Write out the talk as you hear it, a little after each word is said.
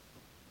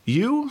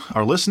You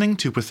are listening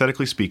to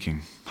Pathetically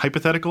Speaking,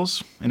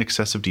 hypotheticals in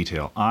excessive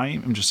detail. I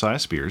am Josiah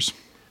Spears.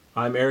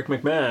 I'm Eric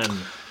McMahon.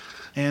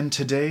 And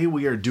today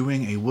we are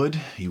doing a Would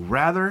You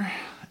Rather,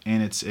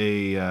 and it's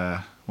a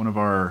one of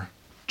our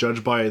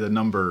judge by the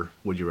number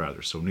Would You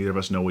Rather. So neither of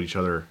us know what each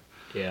other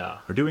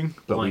are doing.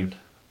 But blind.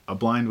 A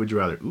blind Would You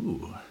Rather.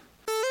 Ooh.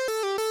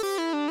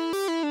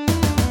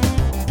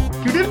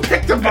 You didn't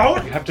pick the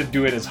boat? You have to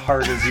do it as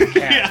hard as you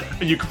can.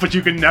 But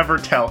you can never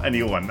tell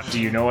anyone. Do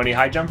you know any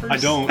high jumpers? I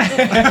don't.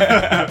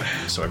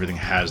 So everything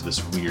has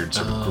this weired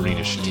sort of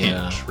greenish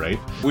tinge, right?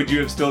 Would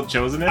you have still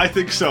chosen it? I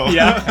think so.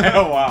 Yeah?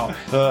 Oh, wow.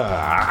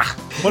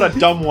 What a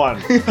dumb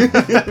one.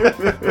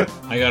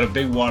 I got a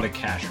big wad of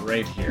cash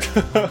right here.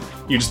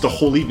 You just the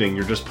whole evening,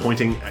 you're just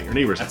pointing at your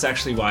neighbors. That's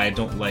actually why I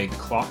don't like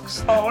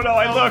clocks. Oh no,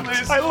 I looked.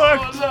 I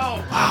looked. Oh,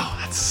 no. Wow,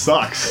 that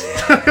sucks.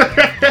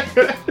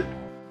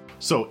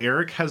 So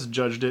Eric has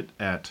judged it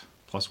at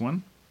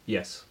 +1?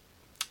 Yes.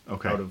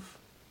 Okay. Out of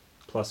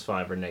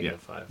 +5 or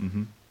 -5.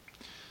 Mm-hmm.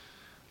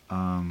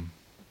 Well,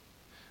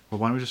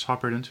 why don't we just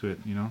hop right into it,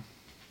 you know?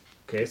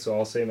 Okay, so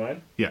I'll say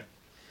mine. Yeah.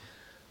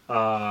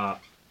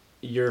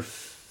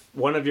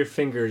 One of your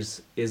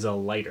fingers is a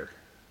lighter.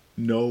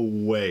 No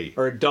way.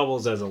 Or it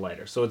doubles as a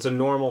lighter. So it's a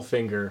normal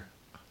finger,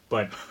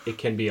 but it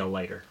can be a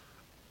lighter.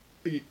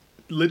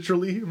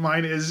 Literally,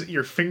 mine is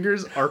your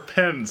fingers are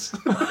pens.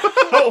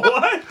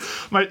 What?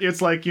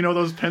 It's like, you know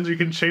those pens you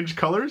can change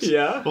colors?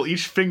 Yeah. Well,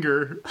 each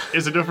finger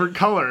is a different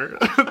color.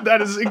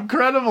 That is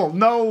incredible.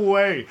 No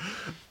way.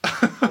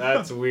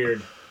 That's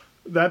weird.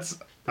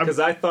 Because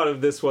I thought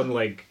of this one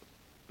like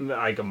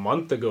a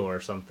month ago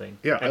or something.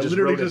 Yeah, I just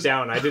wrote it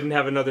down. I didn't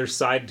have another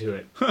side to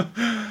it.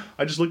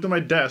 I just looked at my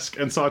desk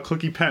and saw a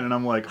clicky pen, and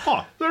I'm like,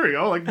 oh, there we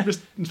go. Like,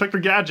 just Inspector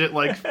Gadget,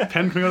 like,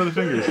 pen coming out of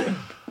the fingers.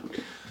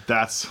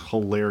 That's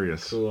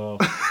hilarious. Cool.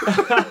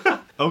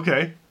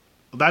 Okay.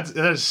 That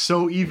is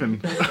so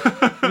even.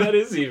 That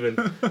is even.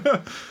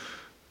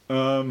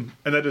 And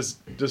that is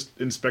just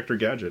Inspector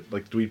Gadget.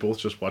 Like, do we both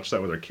just watch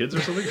that with our kids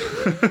or something?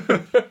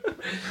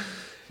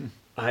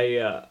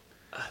 The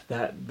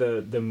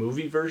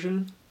movie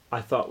version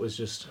I thought was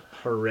just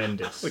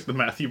horrendous. Like the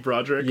Matthew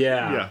Broderick?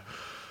 Yeah. Yeah.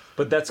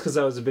 But that's because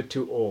I was a bit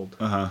too old.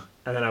 Uh-huh.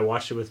 And then I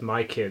watched it with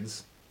my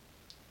kids,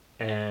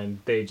 and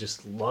they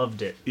just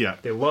loved it. Yeah.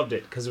 They loved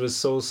it because it was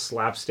so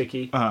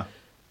slapsticky. Uh-huh.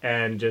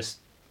 And just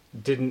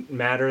didn't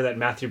matter that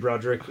Matthew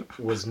Broderick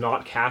was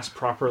not cast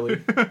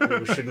properly.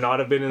 He should not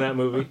have been in that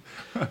movie.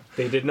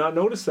 They did not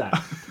notice that.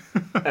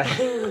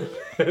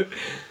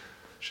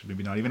 Should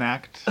maybe not even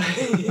act.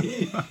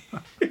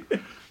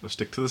 We'll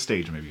stick to the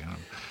stage, maybe.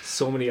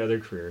 So many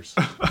other careers.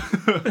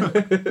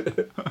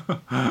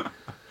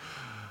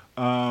 Well,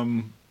 how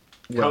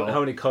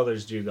many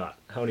colors do you got?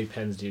 How many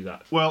pens do you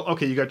got? Well,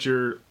 okay, you got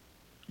your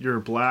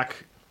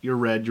black, your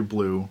red, your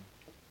blue,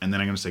 and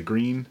then I'm gonna say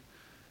green,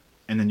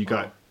 and then you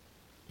got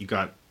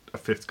a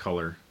fifth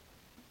color.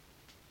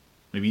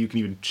 Maybe you can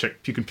even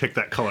check. You can pick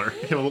that color.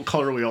 You have a little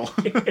color wheel.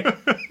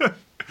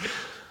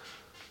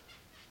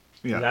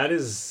 Yeah.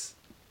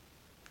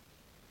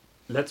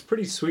 That's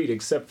pretty sweet,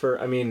 except for,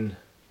 I mean...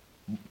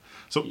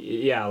 So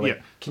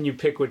Can you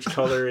pick which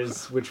color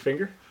is which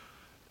finger?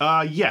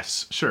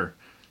 Yes, sure.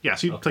 Yeah,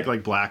 so you pick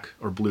like black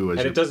or blue as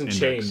and your it doesn't index.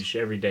 change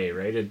every day,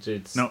 right?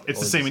 It's no, it's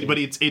the same. But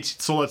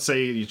it's so let's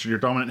say it's your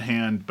dominant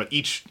hand, but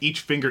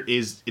each finger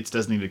is its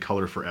designated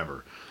color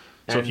forever.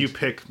 So if you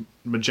pick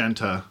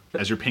magenta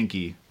as your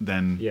pinky,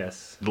 then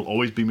yes, it'll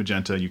always be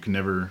magenta. You can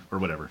never, or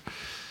whatever.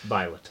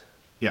 Violet.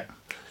 Yeah.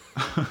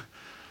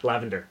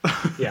 Lavender.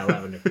 Yeah,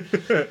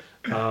 lavender.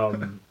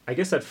 I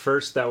guess at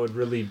first that would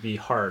really be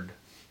hard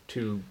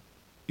to,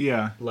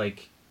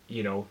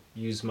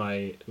 use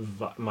my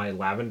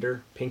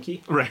lavender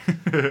pinky, right?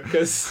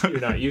 Because you're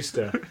not used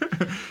to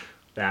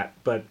that.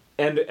 But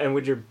and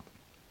would your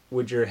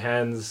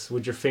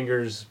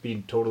fingers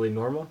be totally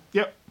normal?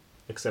 Yep.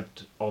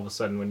 Except all of a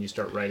sudden when you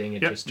start writing,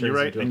 it just turns you're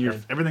right, into and a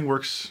pen. everything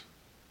works.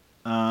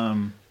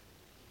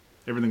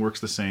 Everything works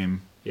the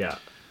same. Yeah.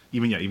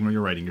 Even when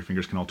you're writing, your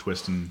fingers can all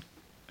twist and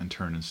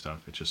turn and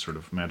stuff. It just sort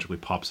of magically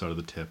pops out of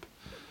the tip.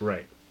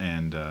 Right.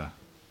 And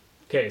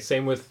okay,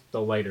 same with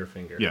the lighter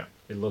finger. Yeah.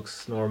 It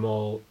looks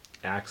normal,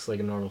 acts like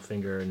a normal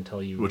finger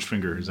until you... Which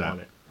finger is that?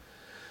 It.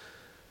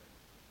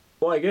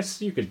 Well, I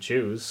guess you could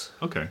choose.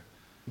 Okay.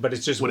 But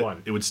it's just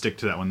one. It would stick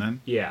to that one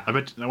then? Yeah. I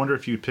wonder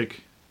if you'd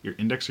pick your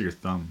index or your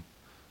thumb.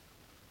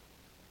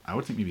 I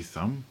would think maybe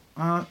thumb.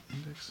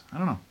 Index. I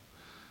don't know.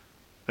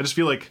 I just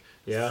feel like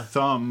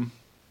thumb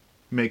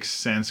makes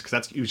sense because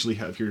that's usually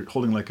if you're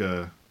holding like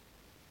a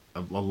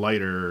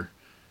lighter,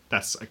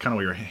 that's kind of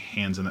where your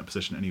hand's in that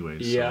position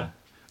anyways. Yeah.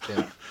 So.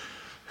 Yeah.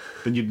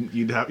 Then you would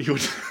you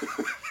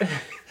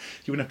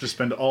wouldn't have to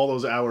spend all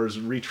those hours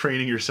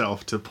retraining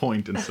yourself to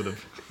point instead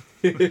of.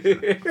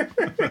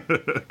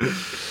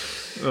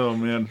 Oh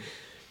man.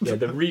 Yeah,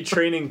 the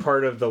retraining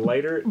part of the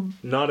lighter,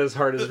 not as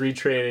hard as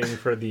retraining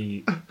for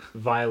the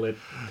violet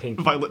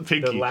pinky.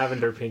 The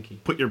lavender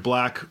pinky. Put your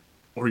black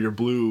or your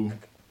blue,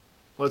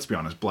 let's be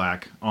honest,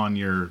 black on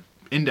your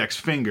index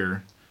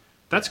finger.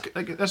 That's not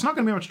going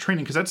to be much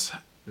training because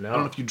No. I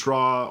don't know if you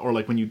draw or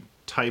like when you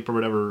type or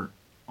whatever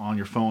on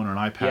your phone or an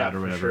iPad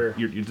or whatever.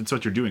 Sure. That's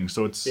what you're doing.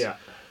 So it's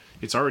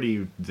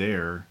already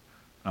there.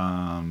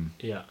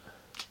 Yeah.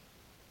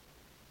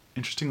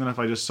 Interesting enough,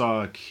 I just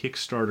saw a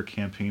Kickstarter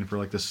campaign for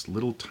like this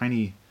little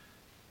tiny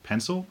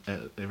pencil,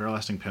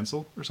 everlasting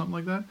pencil or something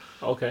like that.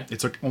 Okay.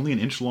 It's like only an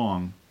inch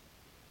long,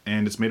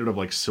 and it's made out of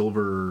like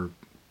silver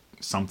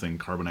something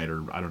carbonate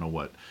or I don't know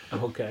what.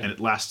 Okay. And it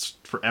lasts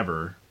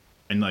forever,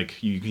 and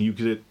like you can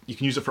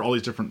use it for all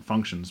these different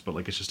functions, but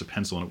like it's just a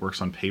pencil and it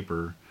works on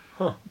paper.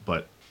 Huh.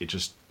 But it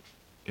just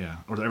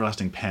or the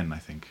everlasting pen, I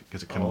think,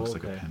 because it kind of looks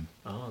like a pen.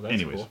 Oh, that's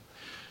Anyways, cool.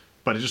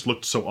 but it just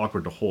looked so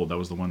awkward to hold. That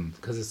was the one.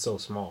 Because it's so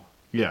small.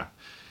 Yeah.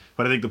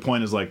 But I think the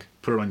point is like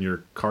put it on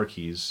your car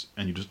keys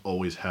and you just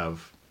always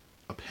have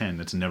a pen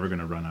that's never going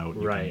to run out.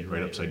 You Right, can write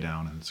right, upside right.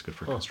 down and it's good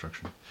for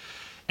construction.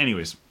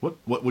 Anyways, what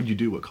would you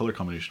do? What color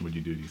combination would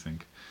you do you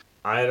think?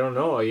 I don't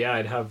know. Yeah,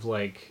 I'd have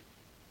like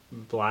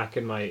black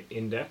in my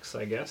index,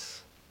 I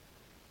guess.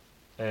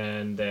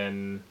 And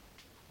then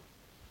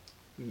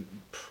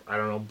I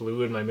don't know,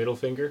 blue in my middle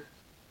finger.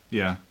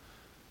 Yeah.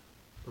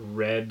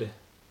 Red.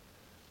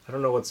 I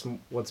don't know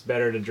what's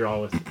better to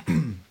draw with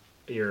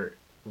your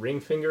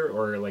ring finger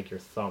or like your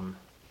thumb.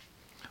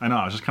 I know,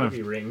 I was just kind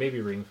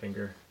Maybe ring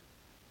finger.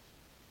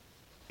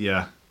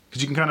 Yeah.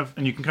 Cuz you can kind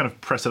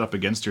of press it up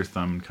against your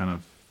thumb and kind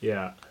of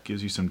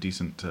gives you some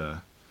decent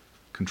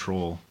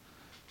control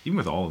even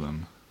with all of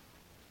them.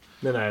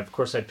 Then of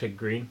course I'd pick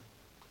green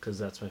cuz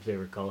that's my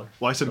favorite color.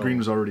 Well, I said green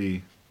was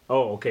already.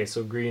 Oh, okay.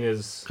 So green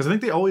is Cuz I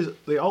think they all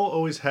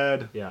always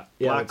had black,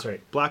 that's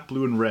right. Black,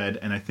 blue and red,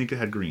 and I think it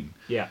had green.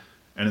 Yeah.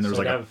 And then there was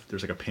So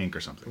there's like a pink or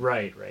something.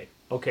 Right.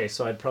 Okay,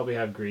 so I'd probably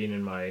have green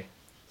in my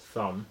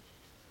thumb.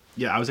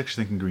 Yeah, I was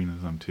actually thinking green in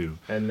the thumb too.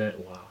 And then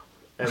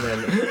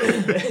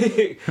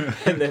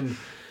and then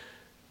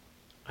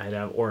I'd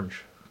have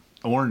orange.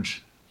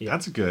 Orange. Yeah.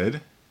 That's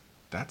good.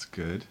 That's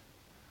good.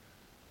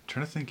 I'm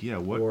trying to think,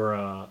 what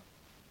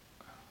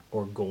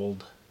or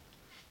gold.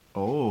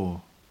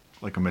 Oh,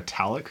 like a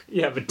metallic?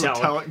 Yeah,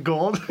 metallic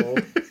gold.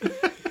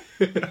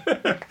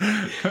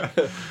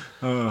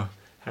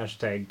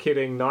 Hashtag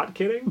kidding, not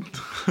kidding.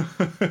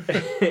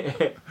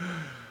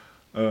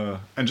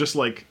 And just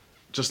like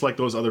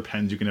those other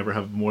pens, you can never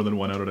have more than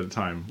one out at a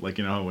time. Like,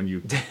 you know, when you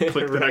click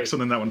the Right. next one,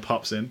 then that one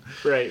pops in.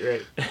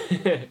 Right.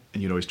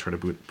 And you'd always try to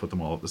put them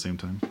all at the same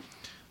time.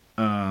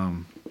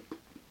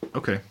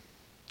 Okay.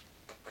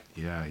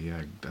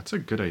 Yeah, that's a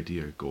good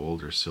idea.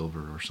 Gold or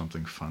silver or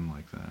something fun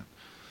like that.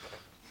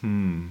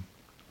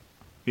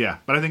 Yeah,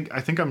 but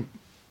I think I'm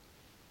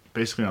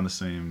basically on the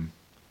same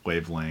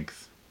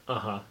wavelength.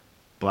 Uh-huh.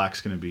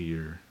 Black's gonna be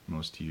your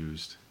most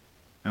used.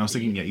 And I was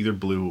thinking, either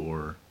blue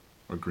or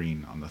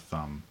green on the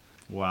thumb.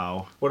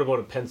 Wow. What about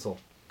a pencil?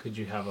 Could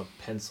you have a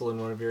pencil in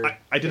one of your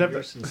I did have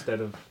fingers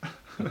instead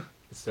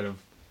of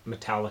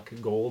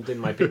metallic gold in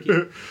my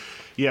pinky?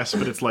 Yes,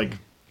 but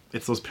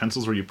it's those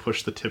pencils where you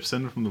push the tips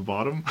in from the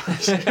bottom.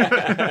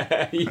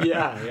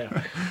 Yeah.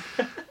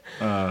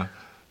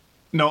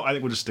 No, I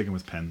think we're just sticking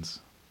with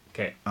pens.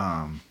 Okay.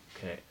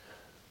 Okay.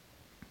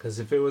 Because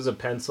if it was a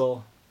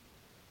pencil,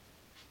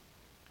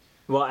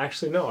 well,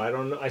 actually, no, I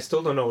don't know. I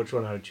still don't know which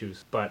one I would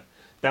choose, but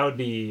that would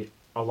be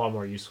a lot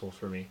more useful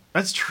for me.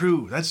 That's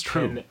true.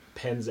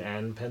 Pens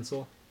and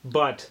pencil,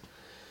 but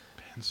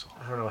Pencil.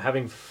 I don't know.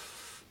 Having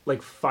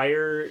like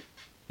fire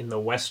in the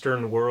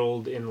Western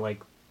world, in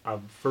like a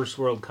first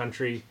world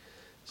country,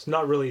 it's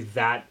not really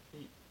that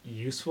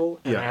useful.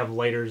 And I have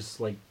lighters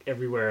like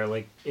everywhere,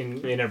 like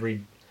in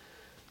every.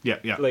 Yeah.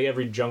 Like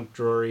every junk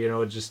drawer, you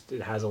know, it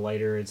has a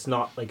lighter. It's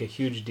not like a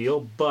huge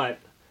deal, but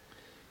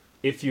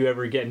if you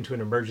ever get into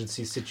an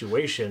emergency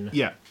situation,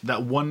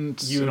 that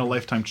once in a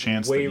lifetime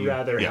chance. Way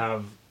rather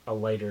have a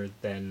lighter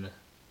than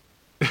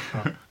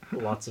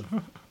lots of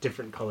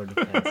different colored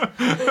pens,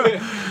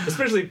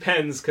 especially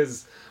pens.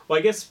 Because, well,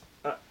 I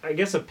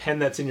guess a pen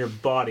that's in your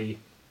body,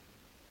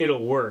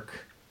 it'll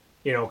work,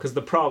 you know. Because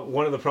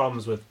one of the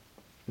problems with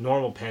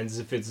normal pens is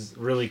if it's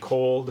really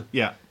cold,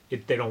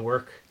 they don't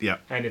work. Yeah.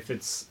 And if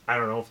it's, I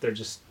don't know, if they're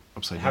just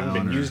upside haven't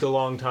down been used a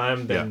long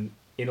time, then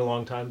Yeah. in a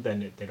long time,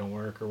 then they don't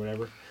work or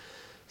whatever.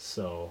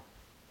 So,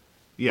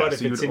 Yeah, but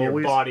so if it's in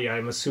your body,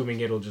 I'm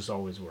assuming it'll just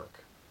always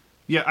work.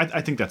 Yeah,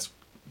 I think that's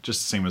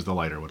just the same as the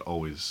lighter would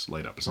always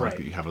light up. It's not Right.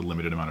 like you have a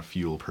limited amount of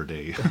fuel per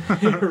day.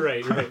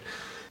 Right, right.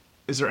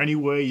 Is there any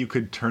way you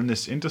could turn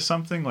this into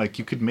something? Like,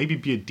 you could maybe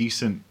be a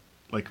decent,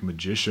 like,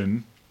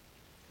 magician.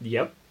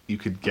 Yep. You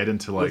could get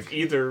into, like... With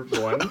either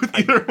one,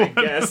 either I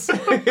guess.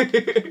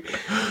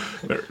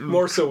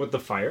 More so with the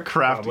fire.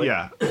 Craft, probably.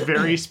 yeah.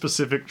 Very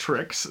specific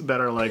tricks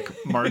that are, like,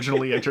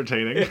 marginally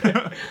entertaining.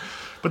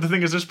 But the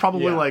thing is, there's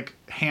probably, like,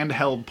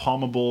 handheld,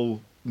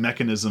 palmable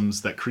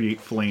mechanisms that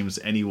create flames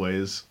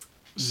anyways.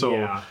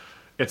 So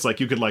it's like,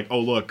 you could, like, oh,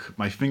 look,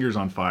 my finger's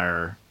on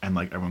fire. And,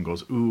 like, everyone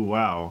goes, ooh,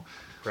 wow.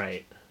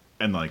 Right.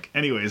 And, like,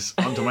 anyways,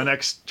 on to my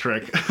next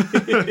trick.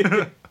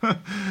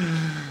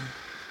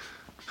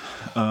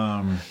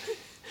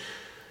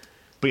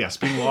 But yes,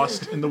 being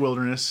lost in the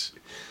wilderness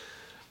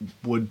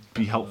would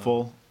be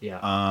helpful.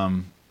 Yeah.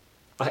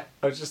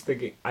 I was just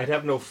thinking, I'd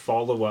have no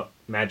follow-up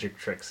magic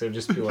tricks. It would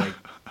just be like,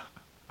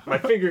 my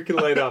finger can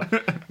light up.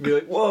 And be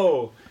like,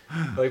 whoa.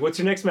 Like, what's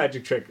your next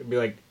magic trick? It'd be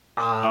like,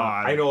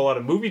 I know a lot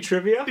of movie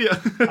trivia. Yeah.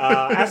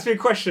 Ask me a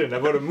question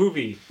about a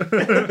movie.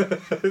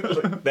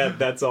 Like,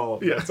 that's all.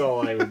 Yeah. That's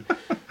all I would.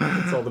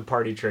 That's all the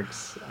party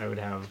tricks I would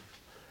have.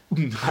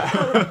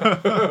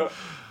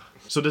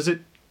 So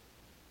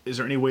is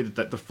there any way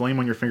that the flame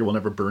on your finger will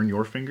never burn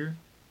your finger?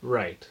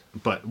 Right.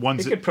 But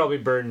once it could probably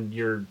burn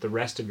the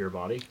rest of your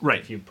body. Right.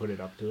 If you put it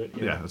up to it.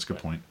 Yeah, that's a good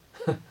point.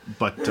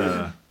 But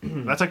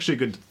that's actually a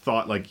good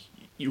thought. Like,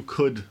 you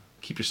could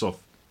keep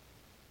yourself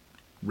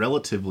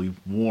relatively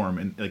warm,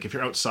 and like if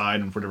you're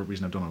outside and for whatever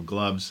reason don't have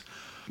gloves,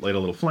 light a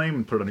little flame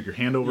and put it under your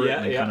hand over it,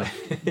 and kind of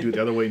do it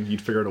the other way, and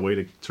you'd figure out a way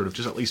to sort of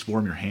just at least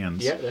warm your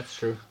hands. Yeah, that's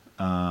true.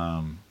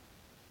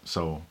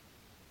 So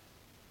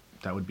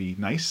that would be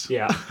nice.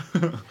 Yeah.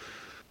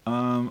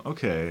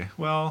 Okay.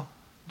 Well,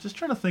 just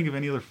trying to think of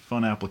any other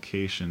fun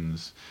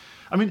applications.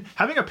 I mean,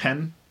 having a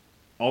pen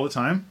all the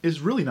time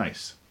is really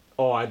nice.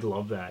 Oh, I'd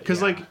love that.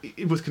 Because like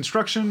with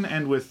construction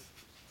and with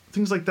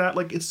things like that,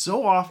 like it's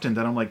so often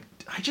that I'm like,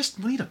 I just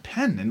need a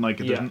pen, and like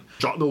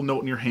jot a little note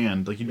in your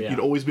hand. Like you'd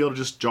always be able to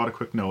just jot a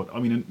quick note. I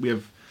mean, we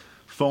have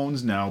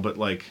phones now, but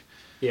like,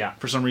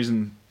 for some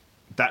reason,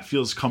 that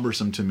feels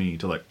cumbersome to me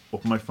to like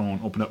open my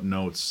phone, open up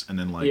notes, and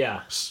then like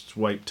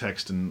swipe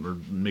text or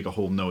make a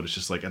whole note. It's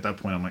just like at that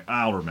point I'm like,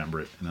 I'll remember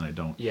it, and then I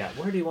don't. Yeah,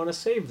 where do you want to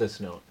save this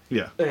note?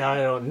 Yeah. I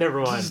don't. Never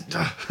mind.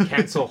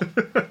 Cancel.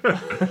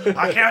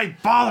 I can't be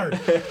bothered.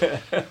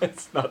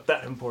 It's not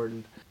that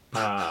important.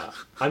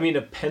 I mean,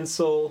 a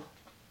pencil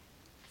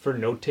for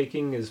note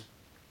taking is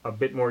a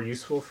bit more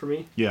useful for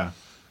me. Yeah.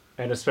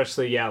 And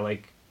especially,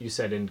 like you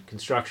said, in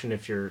construction,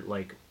 if you're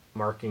like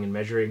marking and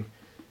measuring,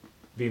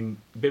 be a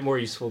bit more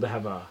useful to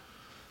have a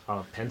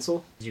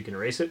pencil. You can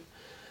erase it.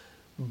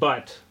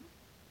 But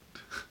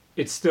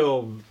it's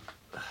still,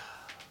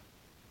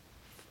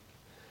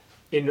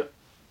 in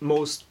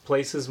most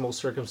places, most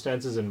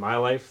circumstances in my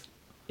life,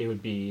 it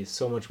would be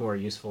so much more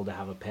useful to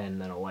have a pen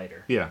than a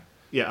lighter. Yeah.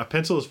 Yeah, a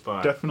pencil is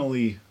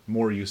definitely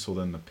more useful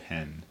than the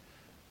pen.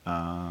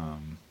 I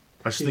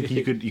was just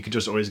thinking you could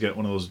just always get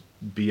one of those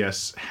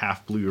BS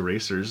half blue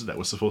erasers that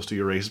was supposed to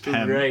erase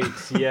pen. Right.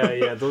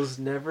 Yeah. Those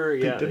never.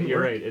 Yeah, you're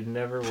work. right. It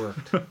never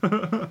worked.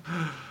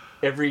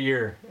 Every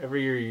year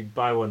you'd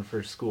buy one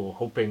for school,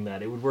 hoping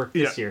that it would work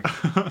this year.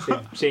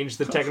 They've changed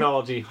the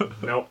technology.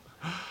 Nope.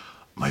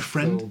 My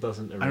friend still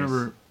doesn't erase. I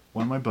remember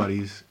one of my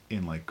buddies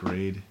in like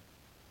grade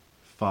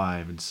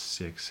 5 and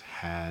 6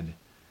 had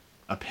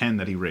a pen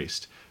that he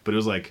erased, but it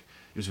was a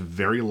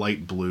very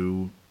light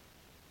blue,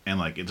 and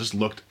like it just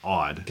looked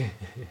odd,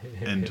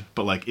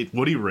 but like it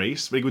would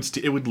erase, but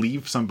it would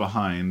leave some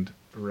behind,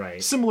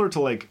 right? Similar to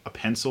like a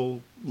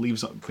pencil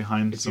leaves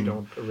behind if you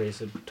don't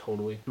erase it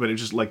totally, but it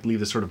just like leave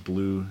this sort of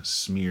blue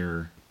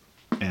smear,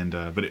 and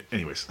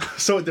anyways,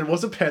 so there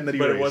was a pen that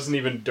he erased. But it wasn't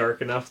even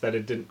dark enough that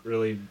it didn't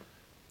really.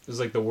 It was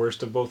like the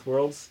worst of both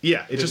worlds.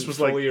 Yeah, it just was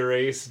fully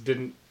erase,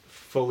 didn't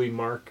fully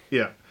mark.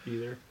 Yeah.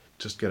 Either.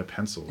 Just get a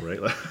pencil, right?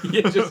 Like,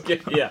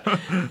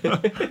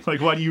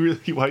 why do you really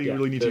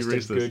need to erase this?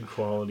 Just a good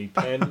quality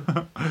pen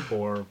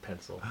or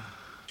pencil.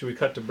 Should we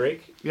cut to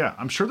break? Yeah,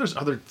 I'm sure there's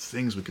other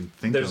things we can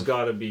think of. There's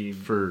got to be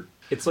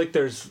It's like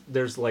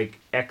there's like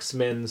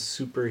X-Men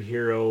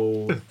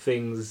superhero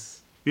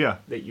things. Yeah.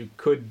 That you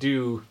could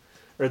do,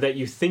 or that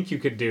you think you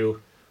could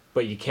do,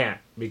 but you can't,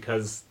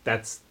 because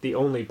that's the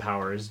only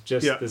power is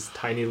just this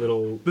tiny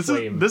little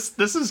flame. This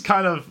is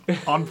kind of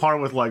on par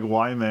with like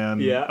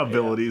Y-Man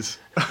abilities.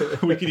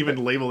 We could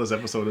even label this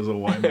episode as a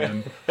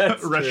Y-Man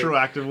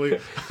retroactively.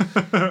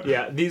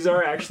 Yeah, these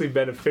are actually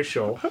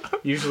beneficial.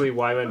 Usually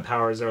Y-Man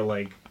powers are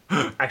like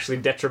actually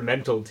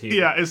detrimental to you.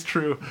 Yeah, it's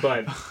true.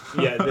 But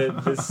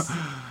this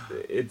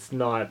it's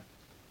not.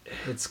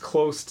 It's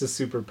close to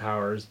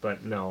superpowers,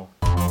 but no.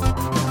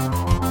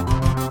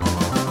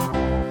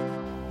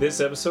 This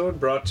episode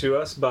brought to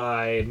us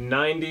by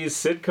 90s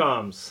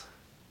sitcoms.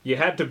 You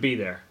had to be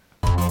there.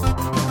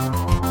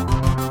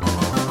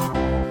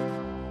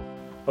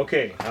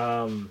 Okay,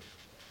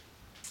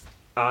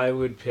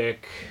 I'd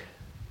pick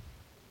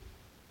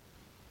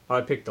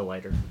the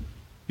lighter.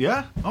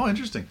 Yeah? Oh,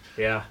 interesting.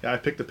 Yeah. Yeah, I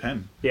picked the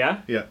pen.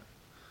 Yeah? Yeah.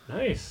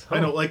 Nice. I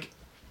know, like,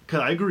 cause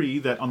I agree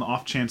that on the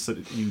off chance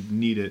that you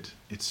need it,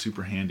 it's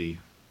super handy.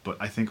 But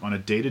I think on a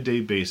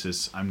day-to-day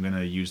basis, I'm going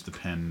to use the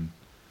pen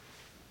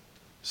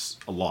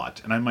a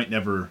lot, and I might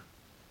never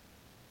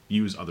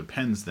use other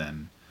pens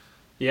then.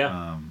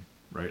 Yeah.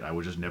 Right. I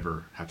would just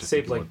never have to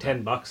save like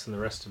 $10 in the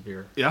rest of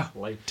your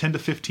life. 10 to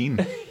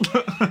 15.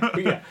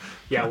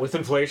 Yeah. With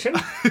inflation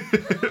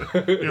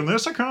in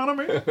this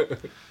economy.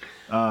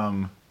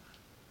 I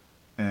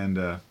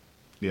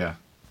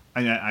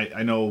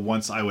know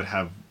once I would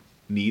have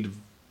need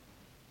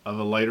of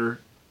a lighter,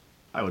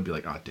 I would be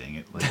like, oh dang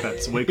it, like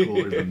that's way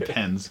cooler than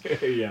pens.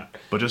 Yeah.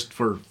 But just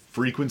for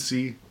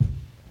frequency,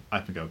 I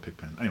think I would pick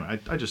pen. Anyway,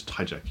 I just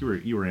hijacked.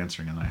 You were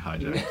answering and I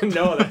hijacked.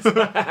 No, that's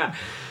not.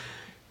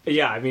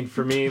 Yeah, I mean,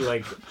 for me,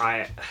 like,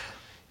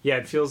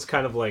 it feels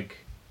kind of like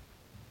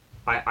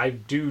I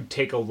do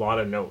take a lot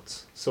of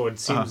notes, so it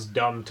seems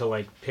dumb to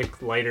like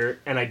pick lighter.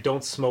 And I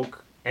don't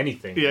smoke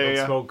anything. I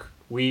don't smoke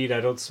weed. I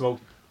don't smoke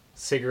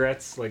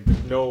cigarettes. Like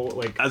no,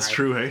 like that's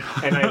true, hey.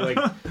 And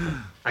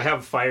I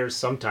have fires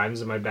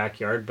sometimes in my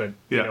backyard, but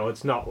you know,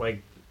 it's not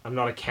like I'm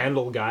not a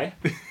candle guy.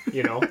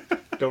 You know,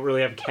 don't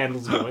really have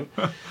candles going.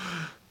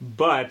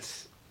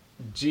 But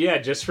yeah,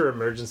 just for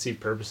emergency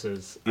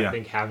purposes, I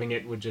think having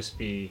it would just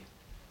be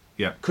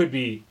could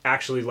be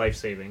actually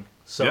life-saving.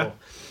 So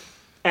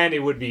and it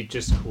would be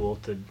just cool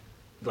to,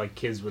 like,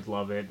 kids would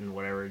love it and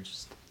whatever.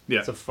 Just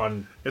it's a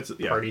fun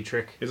party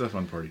trick. It's a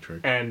fun party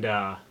trick. And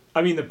I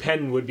mean, the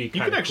pen would be kind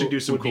of cool. You could actually do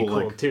some cool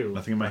like too.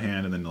 Nothing in my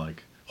hand, and then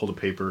like hold a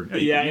paper.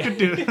 You could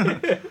do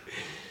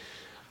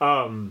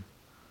it.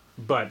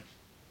 But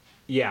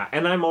yeah,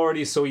 and I'm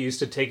already so used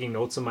to taking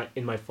notes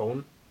in my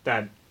phone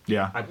that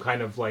I'm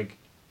kind of like,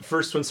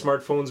 first when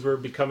smartphones were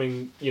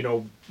becoming, you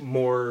know,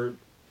 more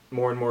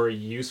and more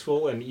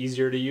useful and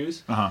easier to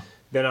use,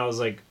 then I was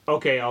like,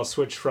 okay, I'll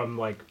switch from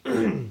like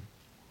you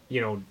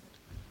know,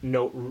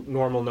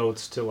 normal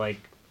notes to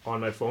like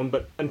on my phone.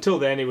 But until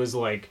then it was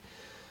like,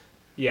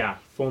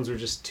 phones were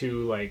just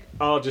too like,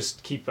 I'll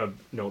just keep a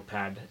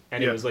notepad,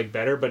 and it was like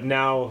better. But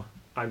now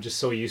I'm just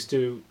so used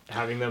to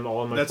having them all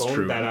on my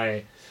phone that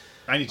I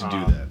need to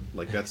do that.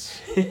 Like that's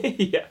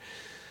because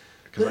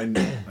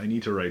I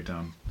need to write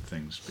down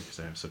things because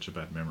I have such a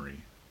bad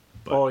memory.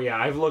 But,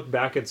 I've looked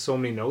back at so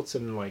many notes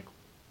and like,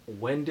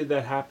 when did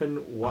that happen?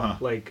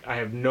 What like I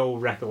have no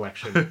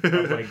recollection of,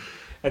 like,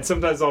 and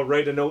sometimes I'll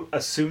write a note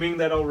assuming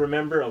that I'll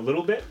remember a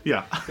little bit.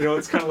 You know,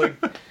 it's kind of like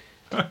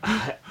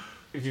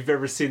if you've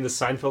ever seen the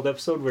Seinfeld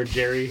episode where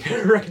Jerry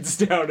writes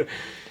down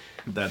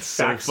that's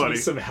so funny,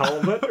 some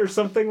halibut or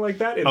something like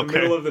that in the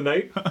middle of the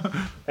night,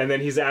 and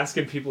then he's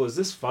asking people, is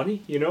this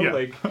funny? You know,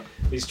 like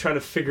he's trying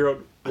to figure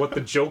out what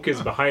the joke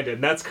is behind it.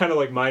 And that's kind of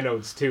like my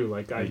notes too.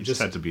 Like I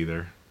just had to be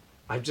there.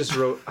 I just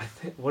wrote,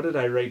 what did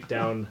I write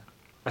down?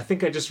 I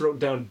think I just wrote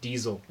down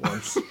diesel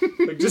once.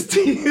 Like just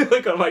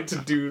like on my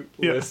to-do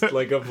list,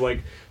 like of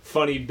like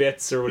funny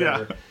bits or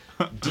whatever.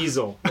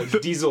 Diesel, like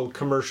diesel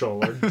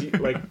commercial, or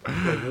like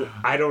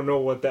I don't know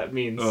what that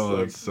means. Oh, like,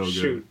 that's so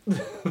shoot.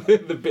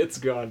 Good. The bit's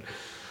gone.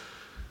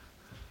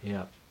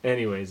 Yeah.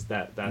 Anyways,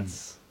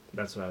 that's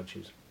what I would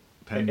choose.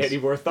 Pens. Any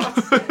more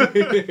thoughts?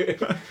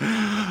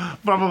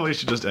 Probably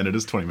should just end it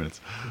as 20 minutes.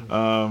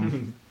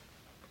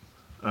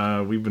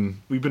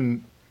 We've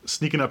been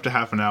sneaking up to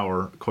half an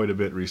hour quite a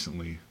bit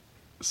recently,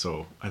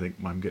 so I think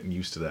I'm getting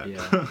used to that.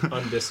 Yeah,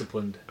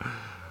 undisciplined.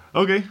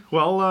 Okay,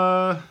 well,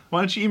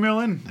 why don't you email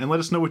in and let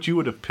us know what you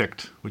would have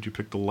picked. Would you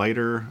pick the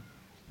lighter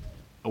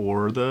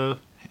or the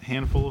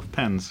handful of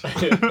pens?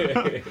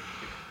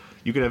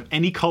 You could have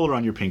any color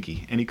on your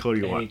pinky, any color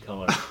you want. Any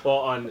color.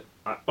 Well,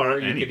 or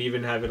you could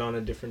even have it on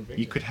a different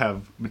finger. You could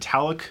have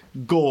metallic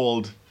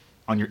gold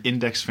on your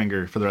index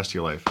finger for the rest of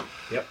your life.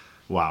 Yep.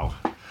 Wow.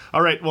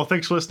 All right, well,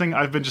 thanks for listening.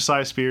 I've been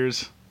Josiah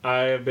Spears.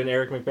 I have been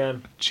Eric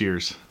McMahon.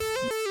 Cheers.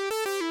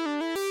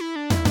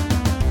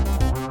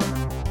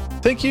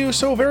 Thank you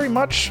so very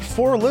much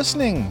for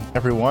listening,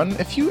 everyone.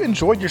 If you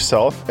enjoyed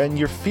yourself and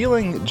you're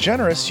feeling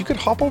generous, you could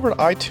hop over to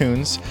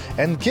iTunes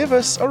and give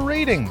us a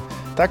rating.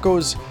 That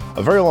goes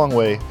a very long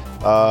way.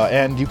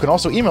 And you can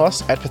also email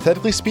us at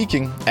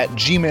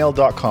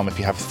patheticallyspeaking@gmail.com if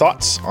you have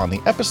thoughts on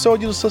the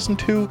episode you just listened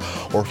to,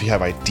 or if you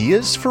have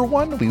ideas for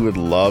one. We would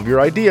love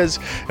your ideas,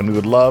 and we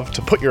would love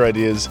to put your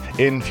ideas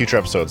in future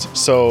episodes.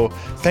 So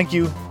thank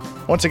you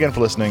once again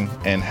for listening,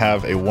 and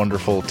have a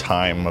wonderful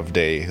time of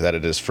day that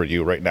it is for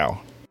you right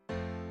now.